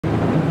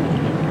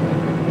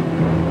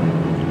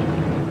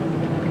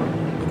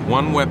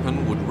One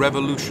weapon would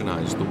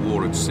revolutionize the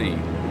war at sea: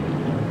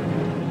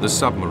 the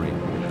submarine,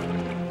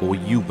 or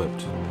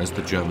U-boat, as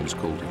the Germans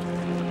called it.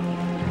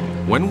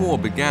 When war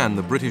began,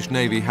 the British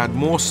Navy had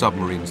more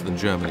submarines than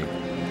Germany.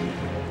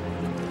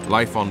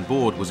 Life on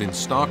board was in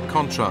stark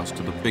contrast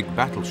to the big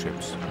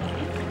battleships.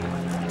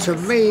 To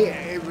me,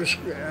 it was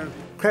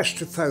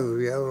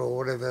claustrophobia, or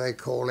whatever they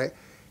call it.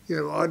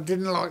 You know,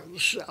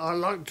 I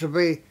liked to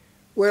be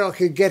where I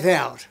could get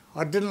out.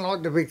 I didn't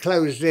like to be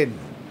closed in.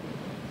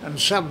 And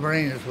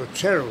submarines were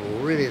terrible,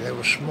 really. They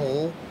were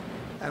small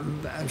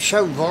and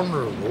so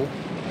vulnerable.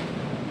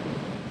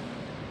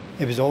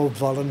 It was all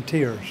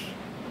volunteers.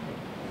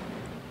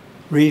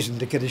 Reason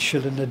to get a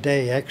shilling a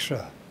day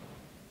extra.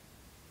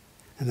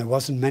 And there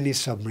wasn't many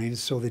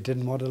submarines, so they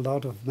didn't want a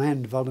lot of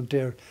men to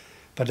volunteer.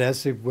 But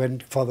as they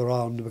went further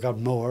on, we got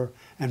more,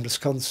 and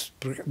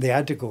they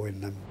had to go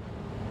in them.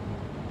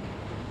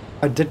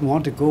 I didn't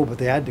want to go, but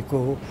they had to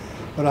go.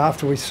 But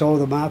after we saw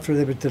them after,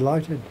 they were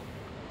delighted.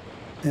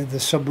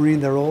 The submarine,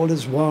 they're all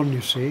as one,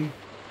 you see.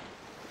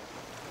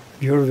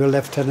 You're the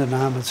Lieutenant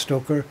Ahmed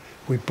Stoker.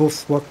 We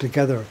both work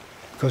together,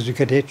 because you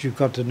get hit, you've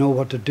got to know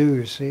what to do,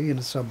 you see, in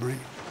a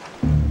submarine.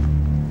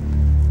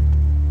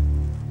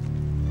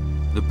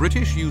 The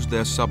British used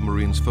their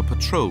submarines for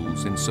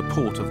patrols in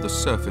support of the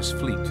surface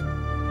fleet.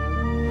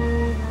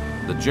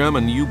 The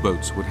German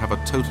U-boats would have a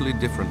totally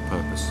different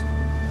purpose.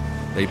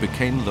 They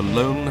became the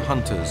lone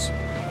hunters,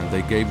 and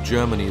they gave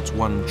Germany its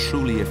one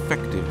truly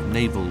effective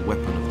naval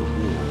weapon of the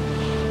war.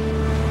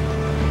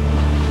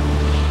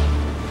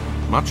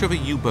 Much of a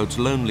U-boat's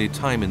lonely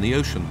time in the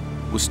ocean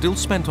was still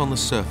spent on the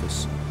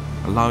surface,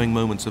 allowing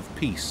moments of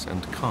peace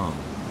and calm.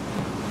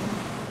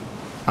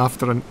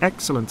 After an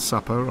excellent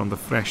supper on the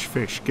fresh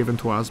fish given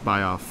to us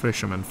by our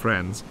fishermen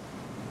friends,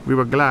 we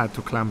were glad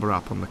to clamber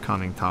up on the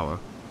conning tower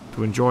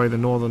to enjoy the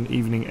northern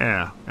evening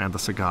air and a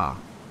cigar.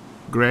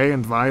 Grey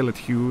and violet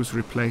hues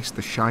replaced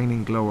the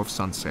shining glow of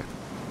sunset.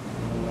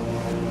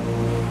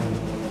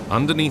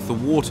 Underneath the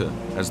water,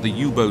 as the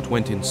U-boat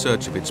went in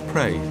search of its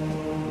prey,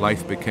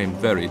 life became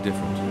very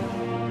different.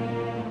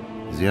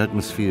 The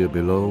atmosphere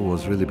below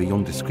was really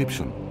beyond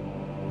description.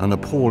 An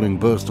appalling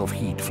burst of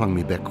heat flung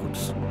me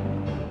backwards.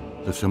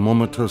 The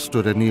thermometer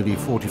stood at nearly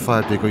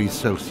 45 degrees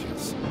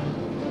Celsius.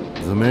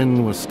 The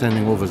men were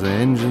standing over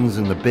their engines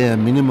in the bare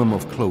minimum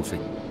of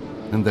clothing,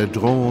 and their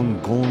drawn,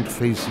 gaunt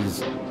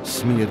faces,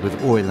 smeared with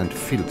oil and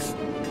filth,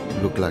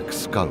 looked like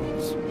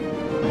skulls.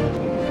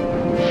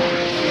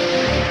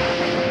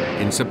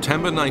 In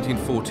September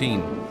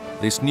 1914,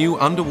 this new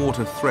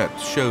underwater threat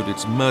showed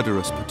its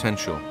murderous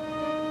potential.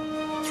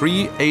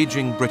 3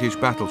 aging British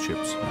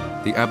battleships,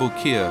 the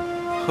Aboukir,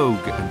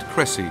 Hogue and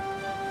Cressy,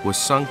 were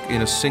sunk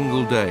in a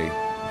single day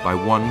by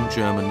one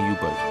German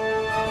U-boat.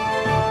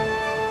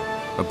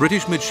 A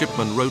British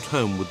midshipman wrote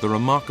home with the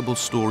remarkable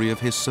story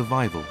of his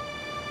survival.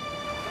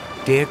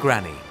 Dear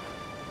Granny,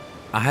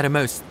 I had a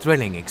most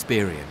thrilling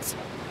experience.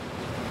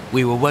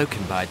 We were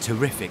woken by a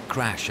terrific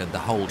crash and the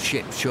whole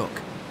ship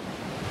shook.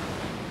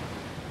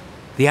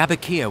 The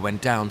Aboukir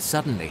went down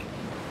suddenly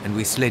and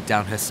we slid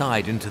down her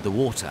side into the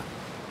water.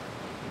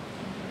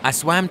 I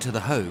swam to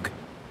the Hogue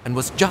and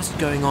was just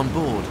going on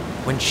board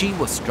when she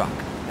was struck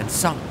and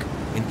sunk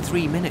in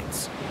 3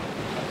 minutes.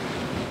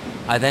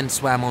 I then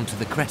swam onto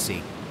the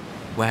Cressy,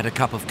 where I had a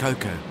cup of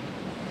cocoa.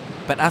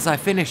 But as I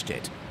finished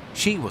it,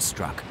 she was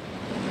struck.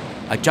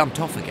 I jumped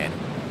off again.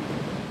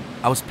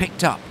 I was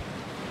picked up,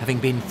 having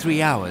been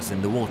 3 hours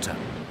in the water.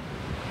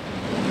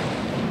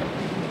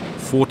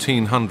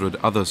 1,400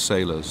 other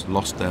sailors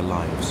lost their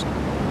lives.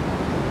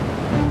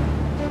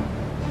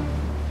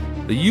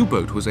 The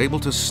U-boat was able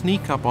to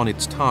sneak up on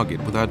its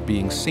target without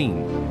being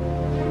seen.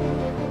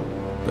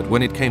 But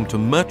when it came to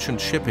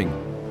merchant shipping,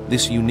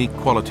 this unique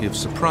quality of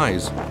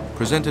surprise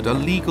presented a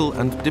legal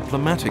and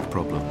diplomatic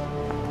problem.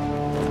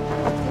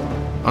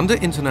 Under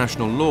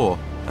international law,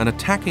 an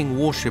attacking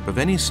warship of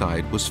any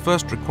side was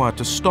first required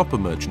to stop a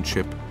merchant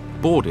ship,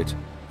 board it,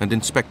 and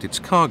inspect its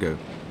cargo.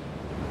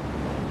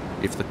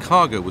 If the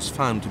cargo was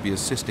found to be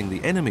assisting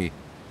the enemy,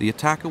 the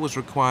attacker was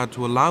required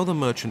to allow the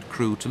merchant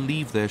crew to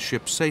leave their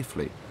ship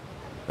safely.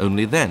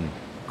 Only then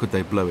could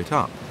they blow it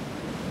up.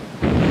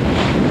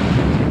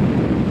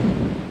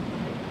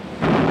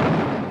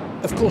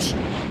 Of course,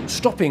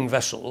 stopping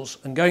vessels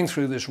and going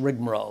through this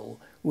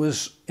rigmarole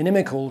was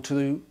inimical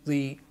to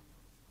the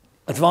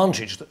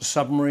advantage that the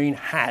submarine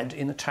had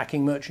in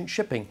attacking merchant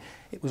shipping.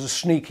 It was a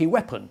sneaky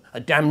weapon,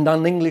 a damned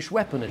un-English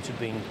weapon, it had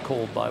been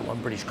called by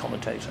one British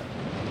commentator.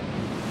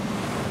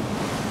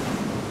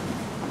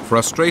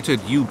 Frustrated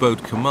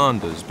U-boat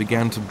commanders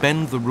began to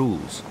bend the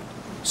rules,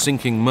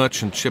 sinking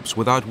merchant ships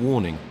without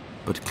warning,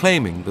 but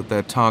claiming that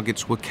their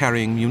targets were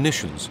carrying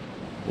munitions,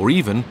 or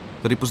even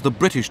that it was the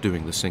British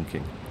doing the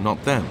sinking,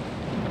 not them.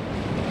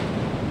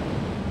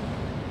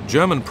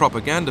 German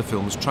propaganda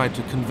films tried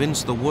to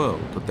convince the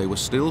world that they were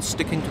still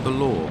sticking to the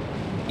law,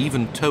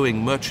 even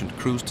towing merchant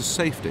crews to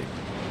safety.